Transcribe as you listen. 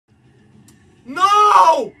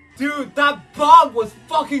No! Dude, that bomb was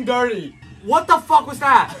fucking dirty. What the fuck was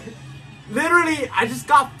that? Literally, I just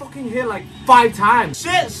got fucking hit like 5 times.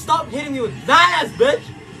 Shit, stop hitting me with that ass, bitch.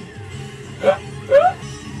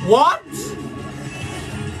 What?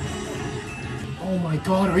 Oh my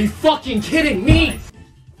god, are you fucking kidding me?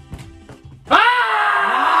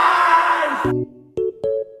 Ah!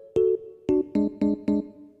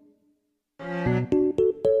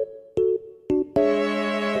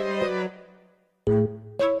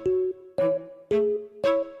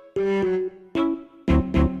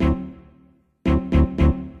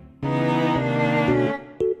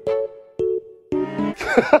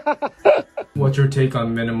 What's your take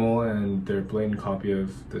on Minimal and their blatant copy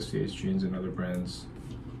of the CH jeans and other brands?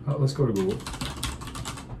 Let's go to Google,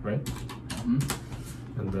 right?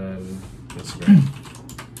 And then Instagram.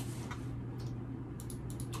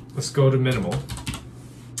 Let's go to Minimal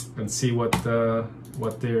and see what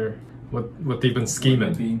they've been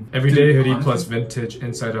scheming. Everyday hoodie plus vintage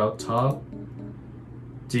inside out top.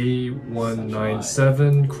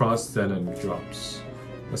 D197 cross denim drops.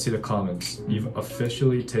 Let's see the comments. You've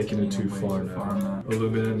officially taken it too far now.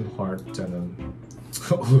 Aluminum heart denim.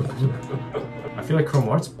 I feel like Chrome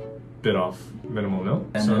Art's bit off Minimal, no?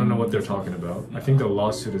 So I don't know what they're talking about. I think the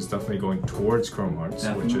lawsuit is definitely going towards Chrome Arts,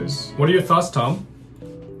 which is... What are your thoughts, Tom?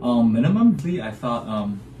 Minimally, I thought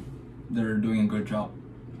they're doing a good job.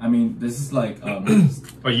 I mean, this is like...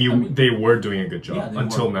 they were doing a good job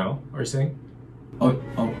until now, are you saying? Oh,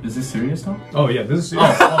 is this serious though? Oh yeah, this is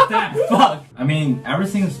serious. Oh, damn, fuck! I mean,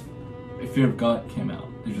 everything's... If Fear of God came out,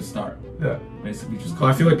 they just start. Yeah. Basically just... Well,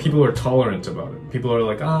 I feel like people are tolerant about it. People are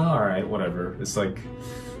like, alright, whatever. It's like,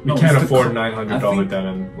 we can't afford $900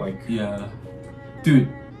 denim, like... Yeah. Dude,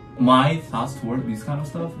 my thoughts toward these kind of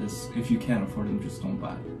stuff is, if you can't afford them, just don't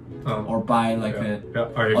buy it. Or buy like a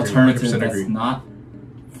alternative that's not...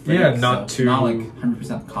 Fake, not too... Not like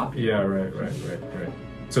 100% copy. Yeah, right.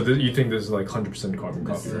 So you think this is like 100% carbon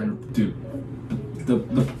copy, right? Dude,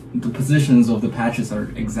 the positions of the patches are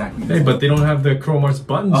exactly the same. But they don't have the Chrome Arts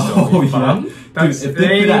buttons though. Yeah. That's, dude, they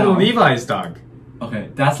ain't even Levi's, dog. Okay,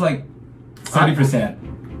 that's like 30%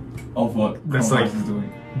 of what Chrome Arts is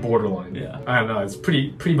doing. Borderline. Yeah. I don't know, it's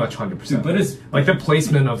pretty much 100%. Dude, but it's... Like the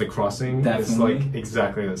placement of the crossing is like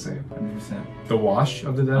exactly the same. 100%. The wash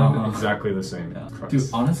of the denim, exactly the same. Yeah. Dude,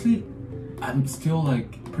 honestly, I'm still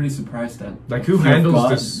like pretty surprised that like who handles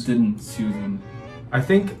this didn't sue them. I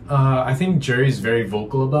think Jerry's very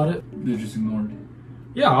vocal about it. They just ignored it.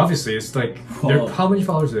 Yeah, obviously it's like how many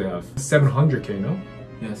followers do they have? 700k, no?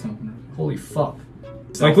 Yeah, 700. Holy fuck.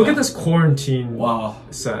 Like look at this quarantine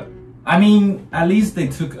set. I mean, at least they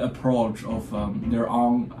took approach of their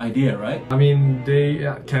own idea, right? I mean, they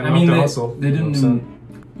can't help the hustle. They didn't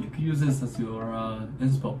you can use this as your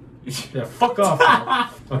inspo. Yeah, fuck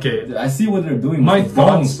off. Okay. I see what they're doing. My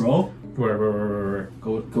thoughts, bro. Where?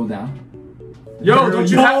 Go down. Yo, don't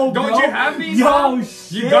you have these? Yo,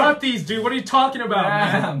 shit. You got these, dude. What are you talking about,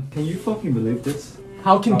 man? Can you fucking believe this?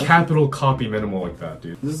 How can Capital copy Minimal like that,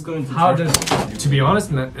 dude? This is going to... To be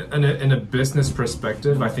honest, in a business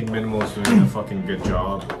perspective, I think Minimal is doing a fucking good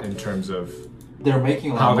job in terms of they're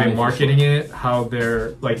making how they're marketing it, how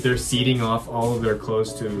they're seeding off all of their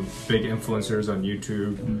clothes to big influencers on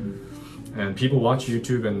YouTube. And people watch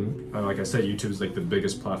YouTube, and like I said, YouTube is like the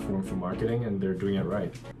biggest platform for marketing, and they're doing it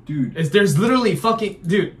right. Dude, there's literally fucking...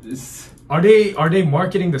 Dude, are they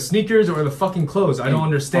marketing the sneakers or the fucking clothes? I don't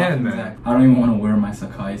understand, man. I don't even want to wear my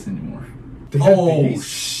Sakai's anymore. Oh,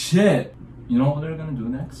 shit. You know what they're gonna do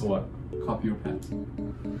next? What? Copy your pants.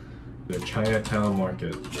 The Chinatown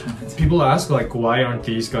market. People ask, like, why aren't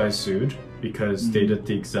these guys sued? Because they did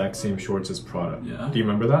the exact same shorts as Prada. Yeah. Do you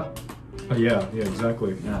remember that? Yeah,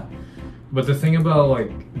 exactly. Yeah. But the thing about like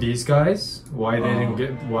these guys, why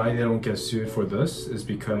they don't get sued for this is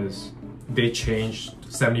because they changed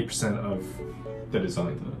 70% of the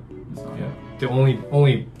design. Yeah. The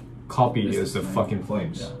only copy is the fucking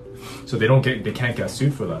flames. Yeah. So they can't get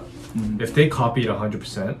sued for that. If they copied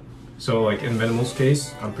 100%, so like in Minimal's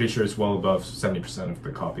case, I'm pretty sure it's well above 70% of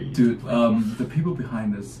the copy. Dude, the people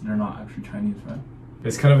behind this, they're not actually Chinese, right?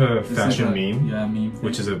 It's kind of a fashion meme, meme,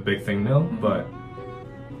 which is a big thing now, but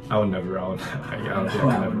I don't think I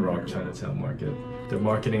can never rock Chinatown market. Their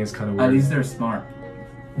marketing is kind of weird. At least they're smart.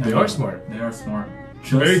 They are smart. They are smart.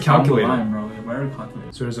 Very calculated. Bro. They're very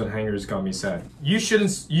calculated. Sweaters on hangers got me sad. You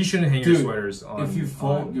shouldn't hang your sweaters on. If you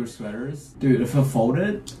fold your sweaters, dude, if you fold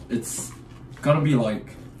it, it's gonna be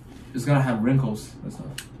like, it's gonna have wrinkles and stuff.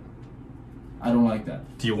 I don't like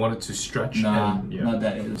that. Do you want it to stretch? Nah, not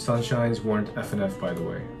that. Sunshines weren't F&F, by the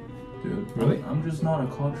way. Dude, really? I'm just not a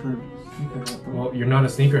cultured sneakerhead, bro. Well, you're not a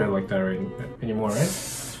sneakerhead like that anymore,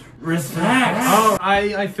 right? Respect! Oh,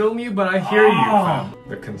 I film you, but I hear you, fam.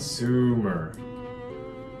 The consumer.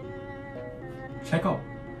 Check out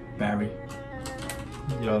Barry.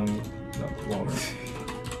 Young, no, longer.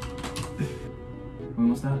 When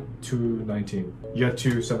was that? 219. You got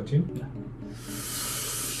 217? Yeah.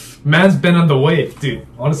 Man's been on the wave, dude.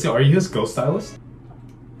 Honestly, are you his ghost stylist?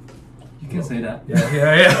 You can say that.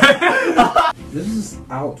 Yeah. This is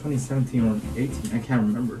out 2017 or 18. I can't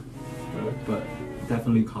remember. Really? But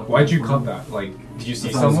definitely caught. Why'd you cut that? Like, did you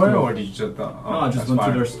see somewhere, or did you just? No, I just went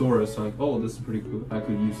to their store. It's like, oh, this is pretty cool. I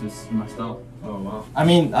could use this in my style. Oh wow. I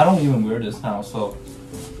mean, I don't even wear this now, so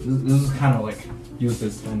this is kind of like use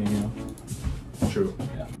this and you know. True.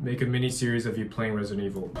 Yeah. Make a mini series of you playing Resident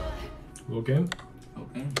Evil. Little game.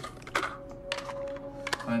 Okay.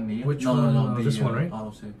 Find me. Which one? No, this one, right?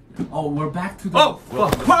 Autosave. Oh, we're back to the. Oh,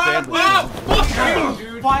 fuck! Fuck!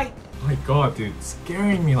 Dude. Fight! Oh my god, dude, it's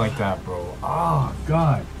scaring me like that, bro. Oh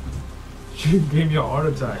god. You gave me a heart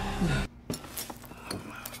attack.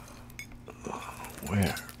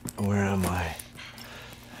 Where am I?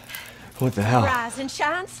 What the hell? Rise and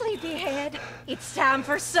shine, sleepyhead. It's time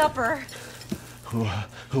for supper. Who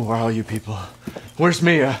are all you people? Where's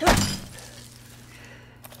Mia?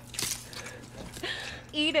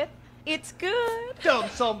 Eat it. It's good. Dumb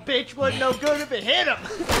some bitch wasn't no good if it hit him.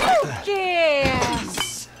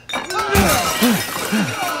 Yes.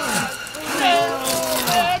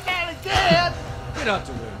 Get out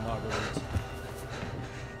the way, Marguerite.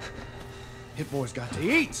 Hit boy's got to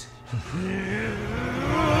eat.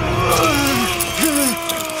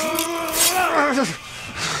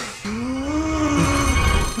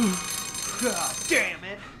 God damn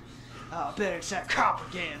it. I bet it's that cop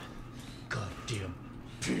again. Goddamn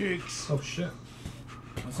pigs. Oh shit.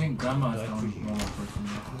 I think Grandma is the only normal person.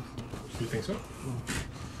 You think so?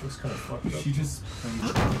 Looks kind of fucked up. She just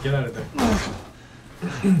get out of there.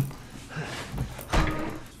 It's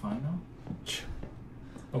fine now.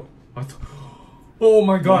 Oh, I thought. Oh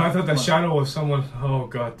my god! I thought that shadow was someone. Oh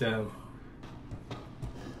god damn.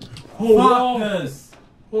 Oh, fuck this!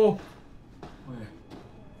 Oh. Wait.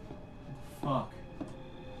 Fuck.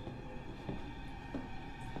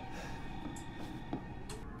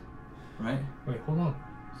 Right? Wait, hold on.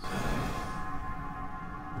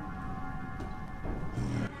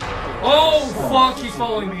 Oh fuck! He's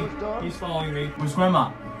following me. He's following me. Where's Grandma?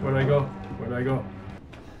 Where'd I go? Where'd I go?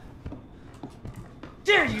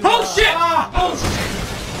 There you Oh are. shit! Oh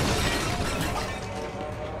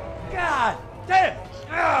shit! God damn it.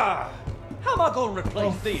 How am I gonna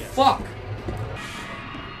replace this? Fuck!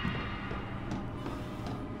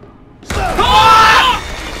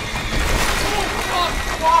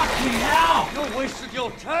 Fucking hell! You wasted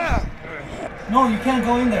your time. No, you can't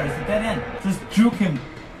go in there. It's a dead end. Just juke him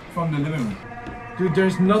from the living room. Dude,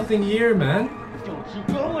 there's nothing here, man. Don't you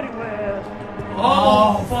go anywhere.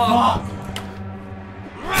 Oh, fuck!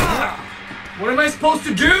 What am I supposed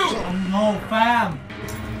to do? Oh, no, fam.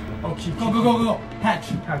 Oh, keep, Go. Hatch.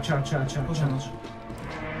 Hatch.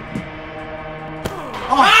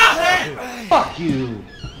 Oh, Fuck you.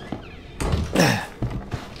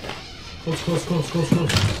 Close.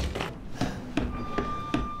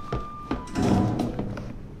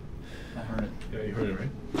 I heard it. Yeah, you heard it, right?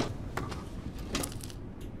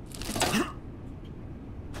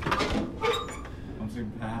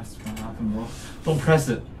 Something bad's gonna happen, bro. Don't press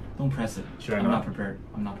it. Should I I'm not? not prepared.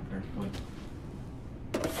 Wait.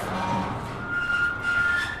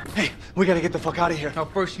 Hey, we gotta get the fuck out of here. Now,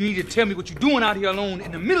 first, you need to tell me what you're doing out here alone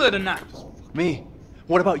in the middle of the night. Me?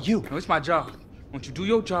 What about you? No, it's my job. Won't you do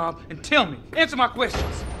your job and tell me? Answer my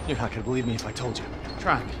questions. You're not gonna believe me if I told you.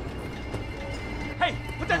 Try me. Hey,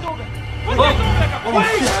 put that door back. Put that door back up.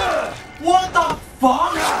 Wait! What the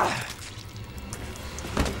fuck?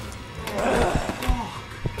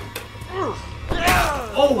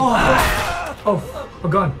 Oh, a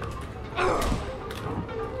gun.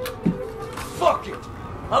 Fuck it.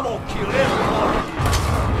 I'm gonna kill everybody.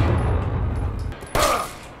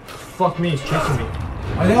 Fuck me, he's chasing me.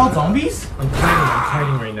 Are they all zombies? I'm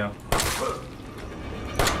hiding right now.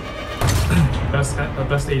 best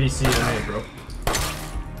ADC in NA, bro.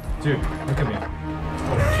 Dude, look at me.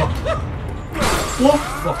 Oh, fuck. What?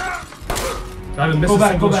 Fuck. I haven't missed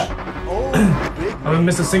Go back. I haven't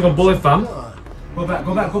missed a single bullet, fam. Go back.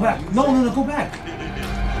 No, go back.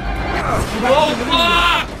 Oh,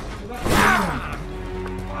 fuck!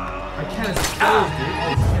 I can't escape, dude.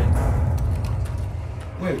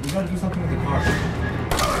 Oh, Wait, we gotta do something with the car.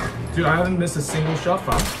 shit. Dude, I haven't missed a single shot,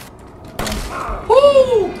 fam.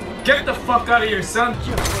 Woo! Get the fuck out of here, son. I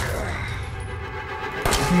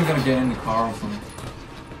think we gotta get in the car or something.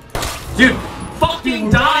 Dude, fucking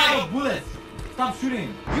die! Bullet. Stop shooting!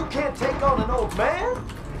 You can't take on an old man?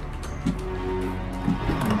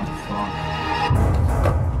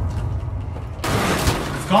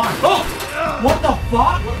 It's gone! Oh! What the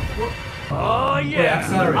fuck? Oh yeah!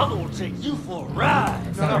 Wait, I'm gonna take you for a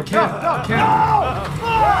ride! No, I can't.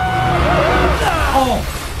 Oh!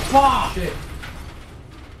 Fuck! Shit.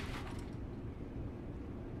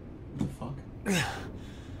 What the fuck?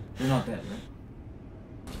 You're not dead, right?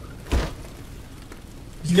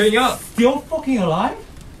 He's getting up! Still fucking alive?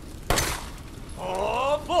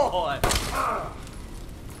 Oh boy!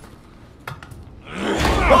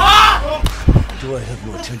 Do I have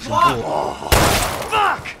your attention, boy?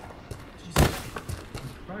 Fuck!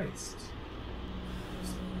 Christ.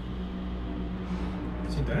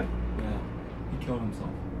 Is he dead? Yeah. He killed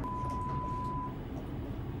himself.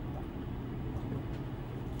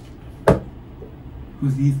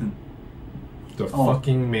 Who's Ethan? The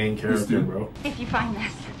fucking main character, bro. If you find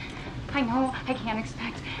this, I know I can't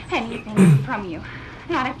expect anything from you.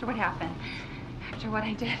 Not after what happened. After what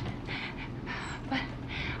I did. But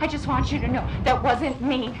I just want you to know that wasn't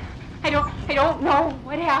me. I don't know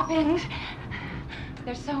what happened.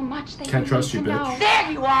 There's so much that Can't trust you, need to bitch. know.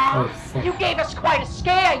 There you are! Oh, fuck. You gave us quite a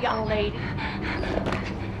scare, young lady.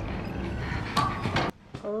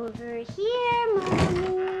 Over here, Mommy.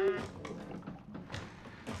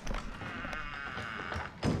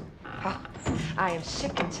 I am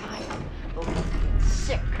sick and tired of being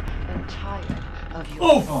sick and tired of your...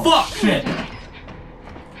 Oh, fuck! Shit!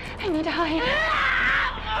 I need to hide.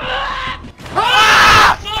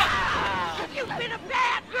 You've been a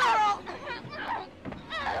bad girl!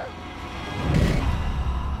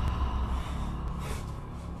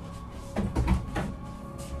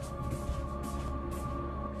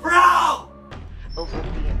 Bro! Over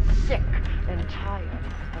being sick and tired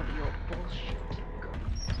of your bullshit.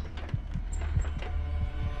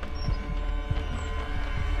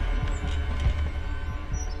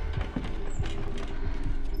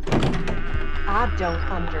 I don't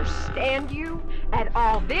understand you at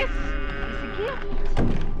all. This is a gift.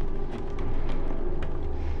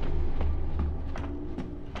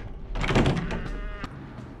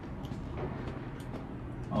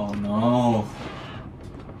 Oh no.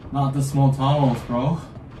 Not the small tunnels, bro.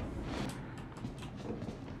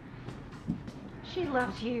 She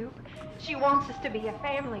loves you. She wants us to be a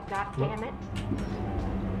family, goddammit.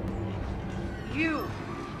 You!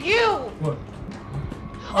 What?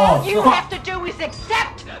 All you fuck. have to do is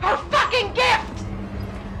accept her fucking gift!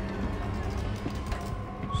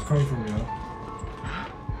 She's coming for me,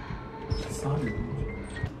 Sorry.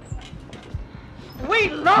 We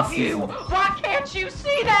love you! Why can't you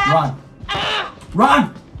see that? Run!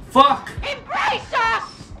 Run! Fuck! Embrace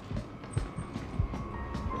us!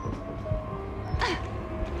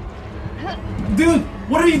 Dude,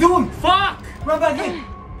 what are you doing? Fuck! Run back in!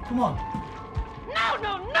 Come on.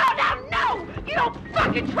 No! You don't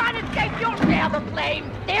fucking try to escape, you'll share the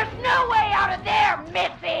blame! There's no way out of there,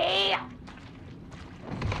 Missy!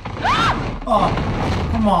 Ah! Oh,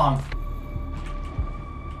 come on.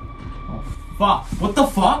 Oh, fuck. What the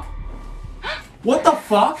fuck? What the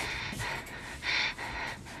fuck?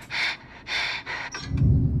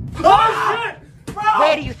 Oh, shit! Bro!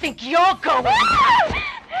 Where do you think you're going?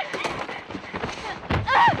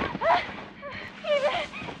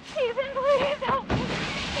 Ethan, please help me.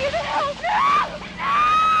 Ethan, help me.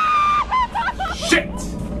 Shit!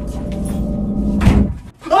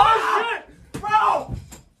 Oh, shit! Bro!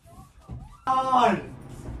 God!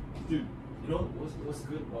 Dude, you know what's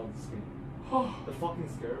good about this game? The fucking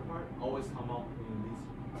scary part always come out in these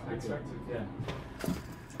unexpected. Yeah.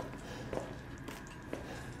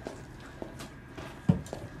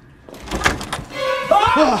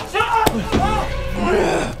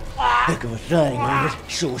 Heck of a thing, ain't it?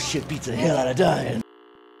 Sure shit beats the hell out of dying.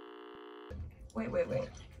 Wait.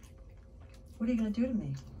 What are you gonna do to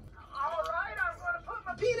me? Alright, I'm gonna put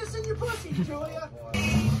my penis in your pussy, Julia.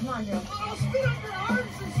 Come on, girl. I'll spit up your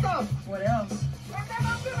arms and stuff. What else? And then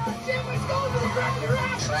I'm gonna jam my stones in the back of your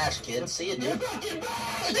ass. Trash, kid. See you, dude.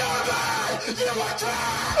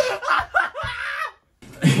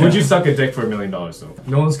 Would you suck a dick for $1 million though?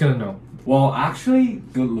 No one's gonna know. Well, actually,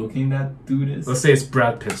 good looking that dude is. Let's say it's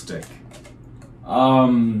Brad Pitt's dick.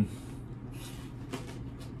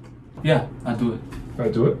 Yeah, I'd do it.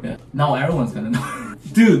 I'd do it? Yeah. Now everyone's gonna know.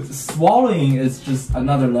 Dude, swallowing is just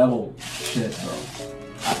another level shit, bro.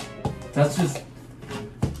 That's just...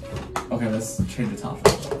 Okay, let's change the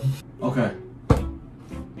topic. Okay.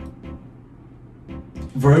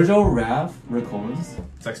 Virgil Rav records.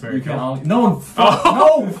 Sex, You marry, can kill. all... No! Fuck,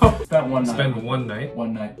 no! Spend one night. Spend one night.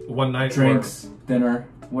 One night. One night. Drinks, dinner,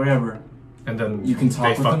 whatever. And then you can talk they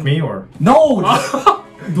with fuck them. me or No.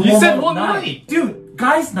 You said one night, dude.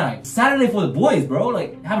 Guys' night, Saturday for the boys, bro.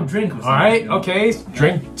 Like have a drink or something. All right, you know? okay.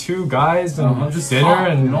 Drink 2 guys and just dinner talk,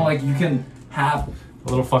 and you know, like you can have a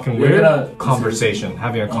little fucking We're weird gonna- conversation.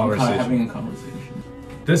 Having a conversation. Having a conversation.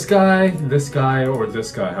 This guy, or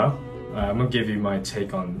this guy, huh? I'm gonna give you my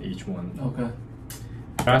take on each one. Okay.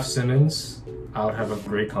 Raph Simmons, I would have a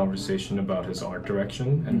great conversation about his art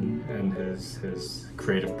direction and his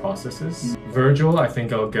creative processes. Virgil, I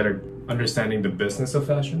think I'll get a understanding the business of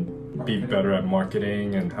fashion, be better at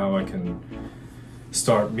marketing and how I can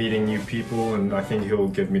start meeting new people, and I think he'll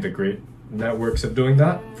give me the great networks of doing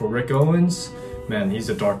that. For Rick Owens, man, he's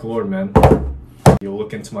a dark lord, man. You'll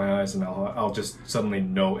look into my eyes and I'll just suddenly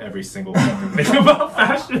know every single fucking thing about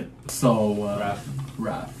fashion. So,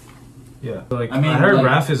 Raph. Yeah. Like, I mean, I heard like-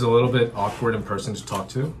 Raph is a little bit awkward in person to talk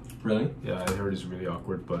to. Really? Yeah, I heard he's really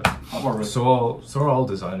awkward, but How about Rick? so are all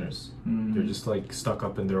designers. They're just like stuck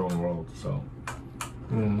up in their own world. So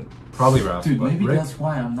probably Raph. Dude, but maybe Rick, that's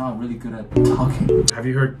why I'm not really good at talking. have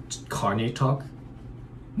you heard Kanye talk?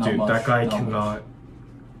 Not Dude, much, that guy not cannot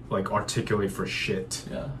like articulate for shit.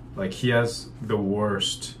 Yeah. Like he has the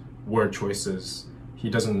worst word choices. He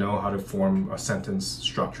doesn't know how to form a sentence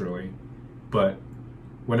structurally. But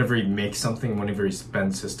whenever he makes something, whenever he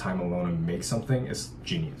spends his time alone and makes something, it's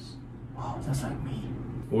genius. Wow, that's like me.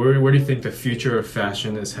 Where do you think the future of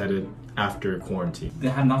fashion is headed after quarantine? They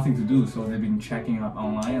have nothing to do, so they've been checking up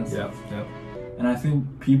online and stuff. Yeah. And I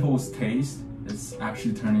think people's taste is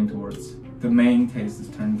actually turning towards, the main taste is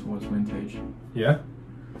turning towards vintage. Yeah?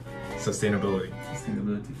 Sustainability.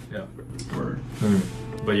 Sustainability. Yeah. Word.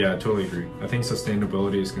 But yeah, I totally agree. I think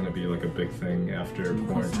sustainability is going to be like a big thing after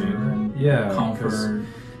quarantine. And Yeah. comfort,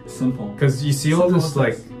 simple. Because you see all Simple this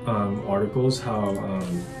like articles how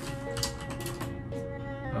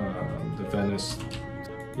the Venice.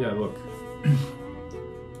 Yeah, look.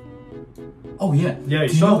 Oh yeah. Yeah, you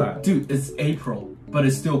Do saw know, that. Dude, it's April, but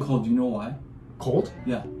it's still cold. Do you know why? Cold?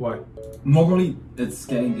 Yeah. Why? Normally it's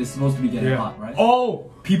supposed to be getting hot, right?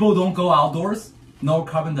 Oh! People don't go outdoors. No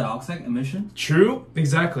carbon dioxide emission. True.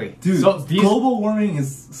 Exactly. Dude, so these, global warming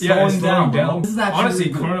is slowing down, bro. This is actually Honestly,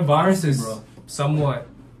 really good. coronavirus is bro. somewhat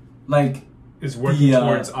Like is working the,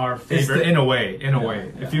 towards our favor in a way. In a Yeah,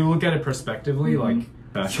 way, yeah. if you look at it prospectively, like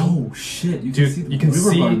fashion. yo shit, you can Dude, see the you can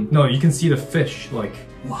river see button. no, you can see the fish like.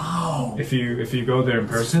 Wow. If you go there in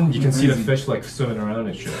person, you can see the crazy. fish like swimming around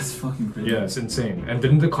and shit. That's fucking crazy. Yeah, it's insane. And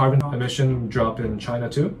didn't the carbon emission drop in China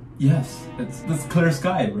too? Yes, it's clear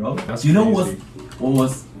sky, bro. That's Do you know crazy.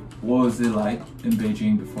 what was it like in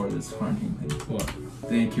Beijing before this quarantine thing? What?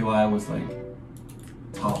 The AQI was like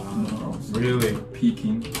top in the world. Really?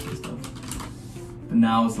 Peaking and stuff. But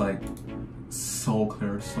now it's like so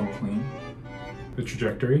clear, so clean. The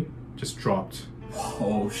trajectory just dropped.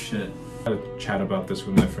 Oh shit. I had a chat about this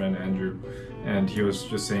with my friend Andrew, and he was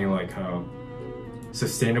just saying like how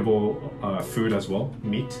sustainable food as well,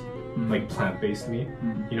 meat, like plant-based meat.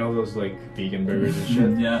 You know those like vegan burgers and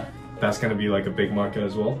shit. Yeah. That's gonna be like a big market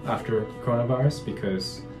as well after coronavirus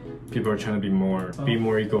because people are trying to be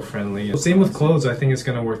more eco-friendly. Same with clothes. I think it's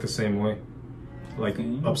gonna work the same way, like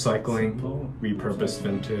upcycling, repurposed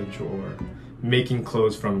vintage, or making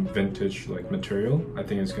clothes from vintage like material. I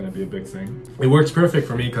think it's gonna be a big thing. It works perfect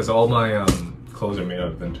for me because all my clothes are made out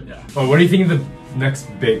of vintage. Yeah. Oh, what do you think the next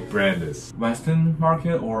big brand is? Western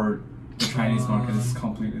market or the Chinese market is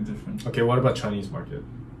completely different. Okay, what about Chinese market?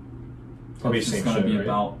 Probably It's same just gonna shit, be right?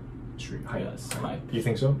 about Street hype. yes, hype. You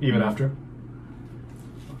think so? Even after?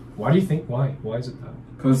 Why do you think? Why? Why is it that?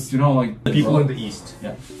 Because you know, like People in the East.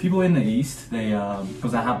 Yeah, people in the East, they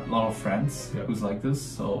because I have a lot of friends Yeah. who's like this,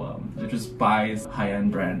 so they just buy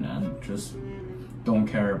high-end brand and just don't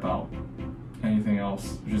care about anything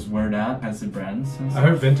else. Just wear that as the brands. And I stuff.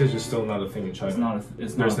 heard vintage is still not a thing in China. It's not.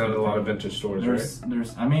 It's There's not not a lot of thing. vintage stores,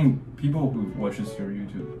 There's. I mean, people who watches your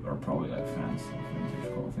YouTube are probably like fans of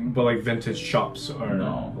vintage clothing. But like vintage shops are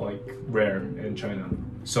No. like rare in China.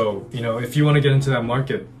 So, you know, if you want to get into that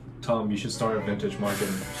market, Tom, you should start a vintage market.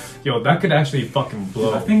 Yo, that could actually fucking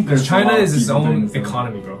blow. I think there's a China lot of is its people doing own this already.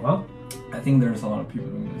 economy, bro. Huh? I think there's a lot of people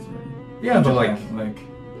doing this already. Yeah, In but Japan, like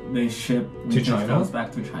they ship vintage China? clothes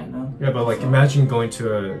back to China. Yeah, but like So- imagine going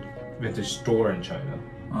to a vintage store in China.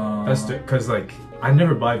 That's because like I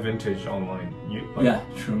never buy vintage online. You, like, yeah,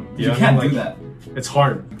 true. Yeah, You I can't mean, do like, that. It's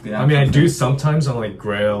hard. The I mean, I actual do thing. sometimes on like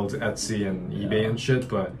Grailed, Etsy, and eBay Yeah. and shit,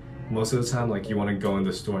 but most of the time, like you want to go in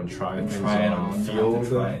the store and try And things try it on, on, you feel have to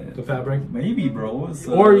try it. the fabric. Maybe, bro. It's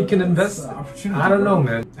Or you can invest. it's an opportunity, I don't bro. know,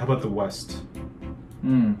 man. How about the West?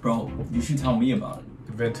 Bro, you should tell me about it.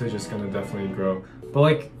 The vintage is gonna definitely grow, but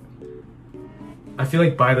like, I feel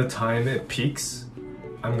like by the time it peaks,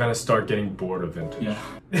 I'm gonna start getting bored of vintage. Yeah.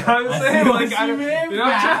 You know what I'm saying? Like, I, mean, you know,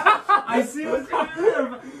 I see what you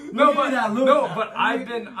mean. No, but I've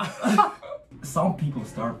been. Some people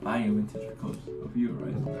start buying vintage because of you,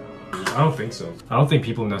 right? I don't think so. I don't think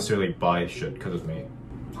people necessarily buy shit because of me.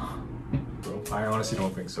 Bro, I honestly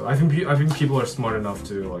don't think so. I think people are smart enough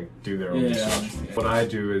to like do their own research. What I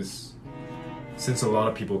do is, since a lot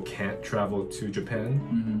of people can't travel to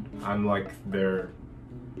Japan, I'm like their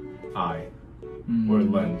eye or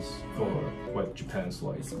lens for what Japan's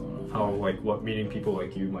like. How like what meeting people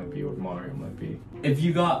like you might be or Mario might be. If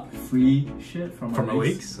you got free shit from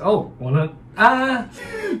Aleaks? Oh, wanna?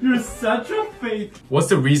 You're such a fake. What's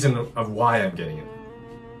the reason of why I'm getting it?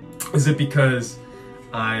 Is it because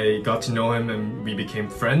I got to know him and we became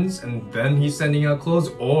friends and then he's sending out clothes,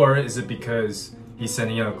 or is it because he's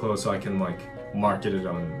sending out clothes so I can like market it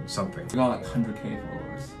on something? I got like 100k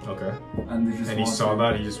followers. Okay. And they just he saw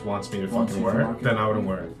that, he just wants me to fucking wear it. Then I wouldn't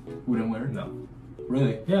wear it. Wouldn't wear it? No.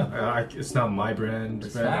 Really? Yeah, it's not my brand.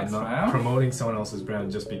 Facts, I'm not promoting someone else's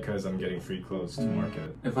brand just because I'm getting free clothes to market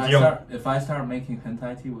it. If I start making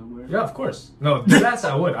hentai tea, would you wear it? Yeah, of course. No, that's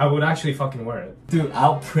I would. I would actually fucking wear it. Dude,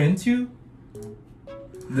 I'll print you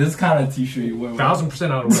this kind of t-shirt you wear.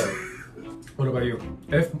 1000% I would wear it. What about you?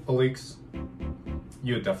 If Aleaks,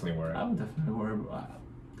 you would definitely wear it. I would definitely wear it.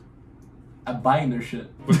 I'm buying their shit.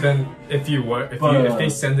 But then, if they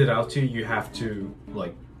send it out to you, you have to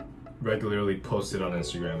like regularly post it on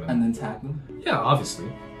Instagram and then tag them. Yeah,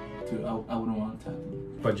 obviously. Dude, I wouldn't want to tag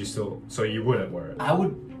them. But you still, so you wouldn't wear it. I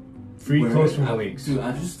would. Free clothes from Aleaks. Dude,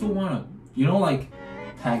 I just don't want to. You know, like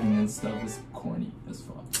tagging and stuff is corny as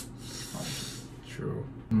fuck. True.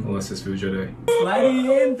 Unless it's Vuja Day. Sliding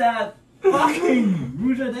in that fucking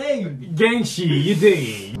Vuja Day. Genshi, you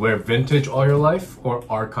did. Wear vintage all your life or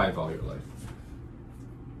archive all your life?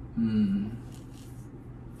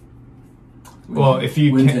 Well, if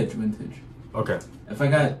you vintage. Okay. If I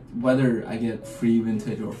got whether I get free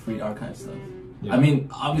vintage or free archive stuff. Yeah. I mean,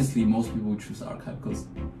 obviously most people choose archive because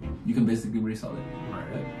you can basically resell it.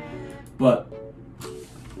 Right. But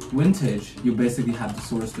vintage, you basically have the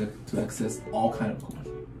source to access all kind of coins.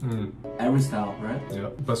 Every style, right? Yeah.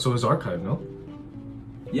 But so is archive, no?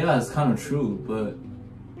 Yeah, it's kind of true, but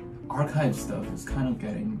archive stuff is kind of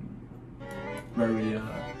getting very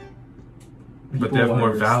but they have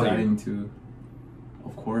more value. Starting to,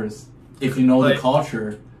 of course, if you know like, the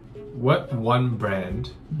culture. What one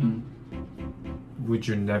brand would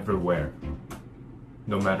you never wear,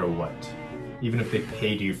 no matter what? Even if they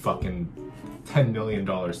paid you fucking $10 million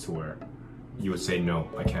to wear, you would say no,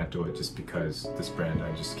 I can't do it just because this brand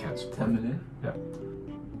I just can't support. 10 million? Yeah.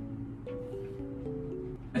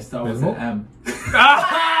 I start with an M. Bitch,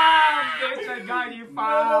 I got you,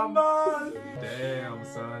 fam. Damn,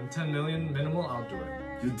 son. 10 million minimal, I'll do it.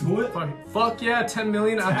 You do it? Fuck yeah, 10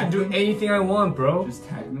 million. I can do anything I want, bro. Just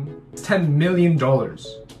tag them. It's $10 million.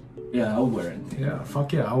 Yeah, I'll wear it. Yeah,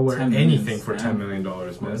 fuck yeah, I'll wear anything for $10 million, man.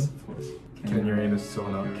 Of course. Ken Urane is so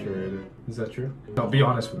not curated. Is that true? No, be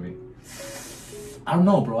honest with me. I don't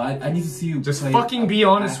know, bro. I need to see you. Just fucking be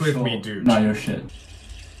honest with me, dude. No, you're shit.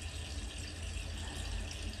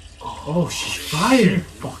 Oh, she's fired.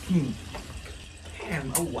 Fucking.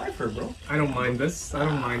 Damn, I'll wipe her, bro. I don't mind this. I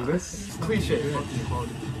don't mind this. Cliche.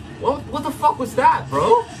 What the fuck was that,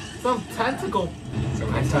 bro? Some tentacle.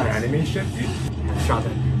 Some anti-anime shit, dude. Shot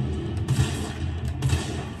that.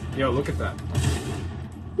 Yo, look at that.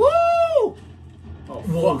 Woo! Oh,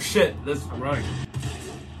 whoa, shit. I'm running.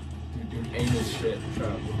 Dude, aim this shit. Shut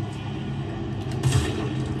up.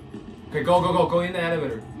 Okay, go in the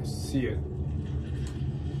elevator. See it.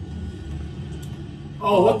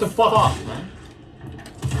 Oh, what the fuck, man?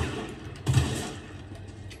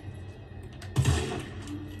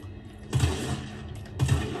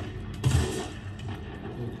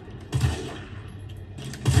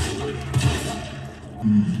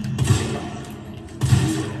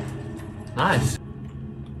 Nice.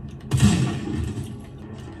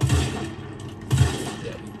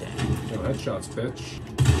 Yo, headshots, bitch.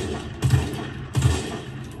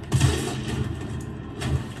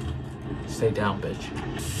 Stay down, bitch.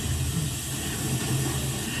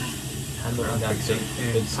 Handle on that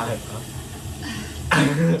big pipe, huh?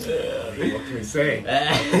 What can we say?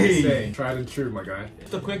 Hey. Tried and true, my guy.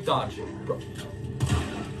 It's a quick dodge, bro.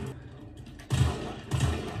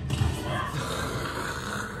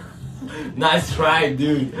 Nice try,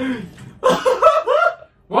 dude.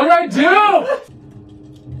 What did I do?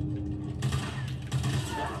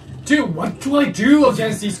 Dude, what do I do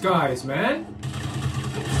against these guys, man?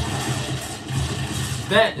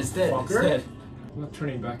 It's dead. Fucker. It's dead. I'm not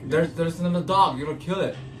turning back again. There's another dog. You don't kill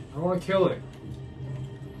it. I don't want to kill it.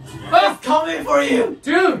 It's coming for you!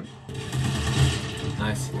 Dude!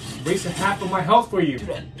 Nice. Wasted half of my health for you. Dude,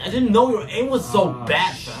 I didn't know your aim was so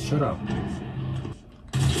bad. Shut up.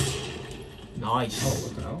 Nice. Oh,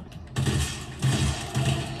 what the hell?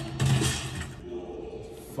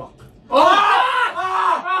 Fuck.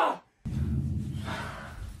 Oh!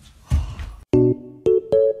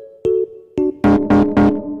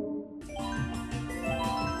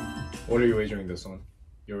 What are you wagering this on?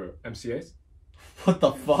 Your MCAs? What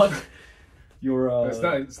the fuck? Your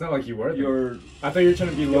It's not like you were. your I thought you were trying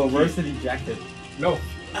to be low. worse than ejected. No.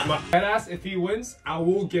 My headass, if he wins, I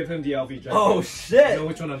will give him the LV jacket. Oh You shit! know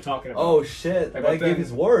which one I'm talking about. Oh shit! Like, I what gave the-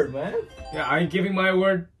 his word, man. Yeah, I ain't giving my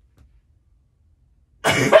word.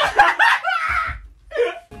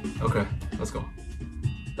 Okay, let's go.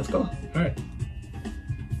 Let's go. Alright.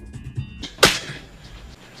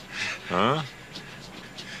 Huh?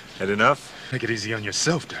 Had enough? Take it easy on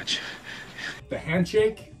yourself, Dutch. The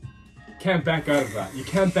handshake, can't back out of that. You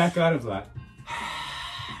can't back out of that.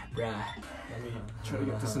 Bruh. Let me try to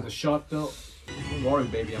get this in the shot though. Don't worry,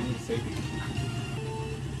 baby. I'm gonna save you.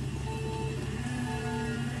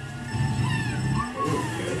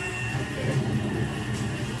 Okay.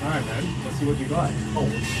 Alright, man. Let's see what you got. Oh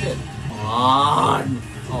shit! Come on!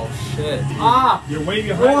 Oh shit! Ah! You're way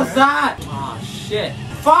behind. What was man. that? Ah shit!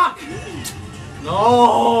 Fuck!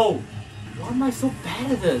 No! Why am I so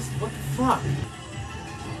bad at this? What the fuck?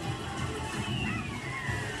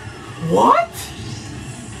 What?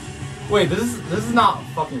 Wait, this is not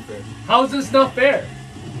fucking fair. How is this not fair?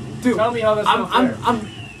 Dude, Tell me how that's not fair. I'm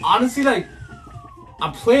honestly like,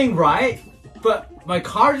 I'm playing right, but my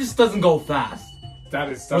car just doesn't go fast.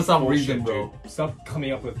 That's For some bullshit, reason, bro. dude. Stop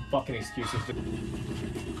coming up with fucking excuses.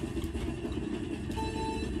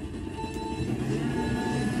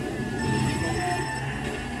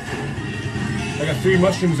 I got 3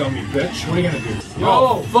 mushrooms on me, bitch. What are you gonna do?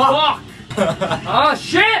 Oh, fuck! Ah,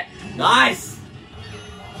 shit! Nice!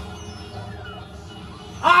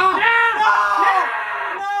 Ah!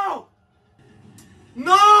 No!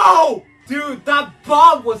 No! Dude, that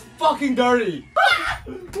bomb was fucking dirty!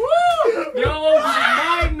 Woo! Yo, this is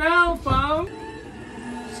mine now, fam!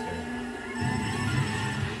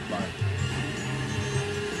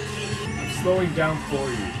 I'm slowing down for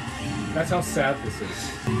you. That's how sad this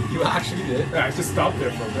is. You actually did? Yeah, I just stopped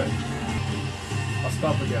there for a bit. I'll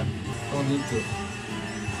stop again. Don't need to.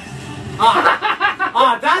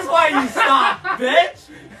 Ah, that's why you stopped, bitch!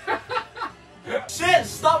 Shit,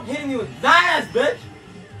 stop hitting me with that ass, bitch!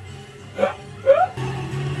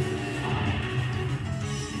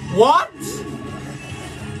 What?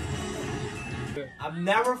 I'm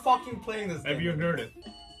never fucking playing this game. Everyone heard it.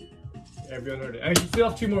 Everyone heard it. And you still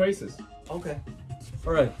have 2 more races. Okay.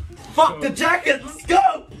 Alright. Fuck the jacket, let's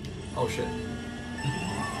go! Oh shit.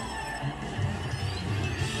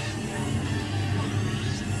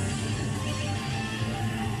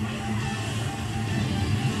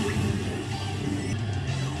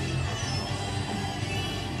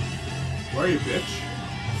 Where are you, bitch?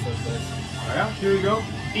 Oh yeah? Here we go.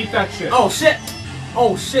 Eat that shit. Oh shit!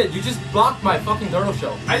 Oh shit, you just blocked my fucking turtle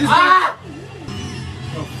shell. I just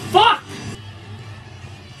Oh, fuck!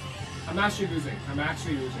 I'm actually losing. I'm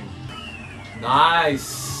actually losing.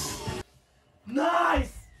 Nice!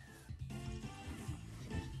 Nice!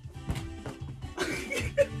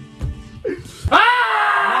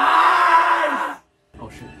 Ah! Oh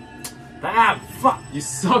shit. Damn, fuck! You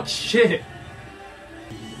suck shit.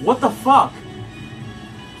 What the fuck?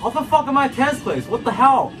 How the fuck am I 10th place? What the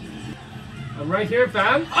hell? I'm right here,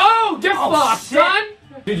 fam. Oh, get fucked, shit. son!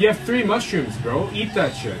 Dude, you have 3 mushrooms, bro. Eat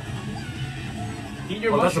that shit. Eat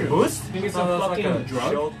your Oh, that's a mushrooms. boost? I think it's Oh, a that's fucking like a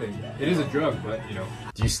drug. shield thing. It is a drug, but you know.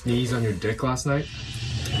 Did you sneeze on your dick last night?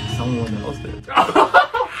 Someone else did.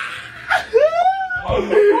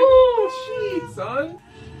 Oh, shit, son.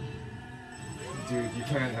 Dude, you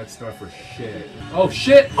can't head start for shit. Oh,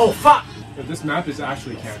 shit! Oh, fuck! But this map is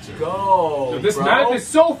actually cancer. Go, Dude, this bro. map is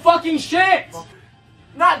so fucking shit!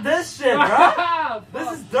 Not this shit, bro!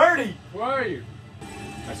 This is dirty! Where are you?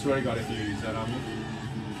 I swear to God, if you use that on me.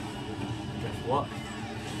 Guess what?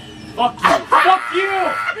 Fuck you! Fuck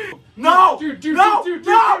you! No! Dude, no! dude, no! dude,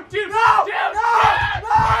 no! dude, no! dude. No!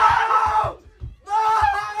 No! No!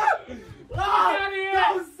 outta here.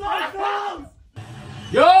 That was so close!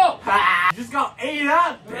 Yo! You just got ate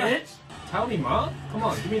up, bitch! Townie Ma? Come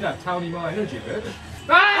on, give me that Townie Ma energy, bitch.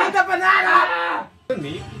 Eat the banana!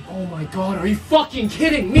 Me? Oh my God, are you fucking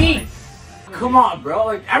kidding me? Come on, bro.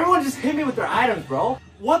 Like, everyone just hit me with their items, bro.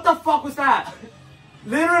 What the fuck was that?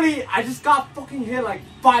 Literally, I just got fucking hit like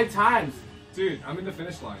 5 times. Dude, I'm in the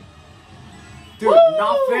finish line. Dude,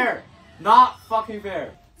 not fair. Not fucking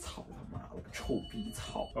fair. 臭逼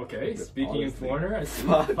操. Okay, speaking in foreigner, I see.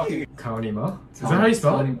 Fucking Taonima. Is that how you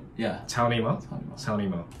spell it? Yeah. Taonima.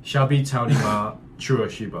 Taonima. Shabi Taonima. Chua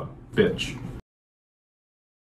Shiba. Bitch.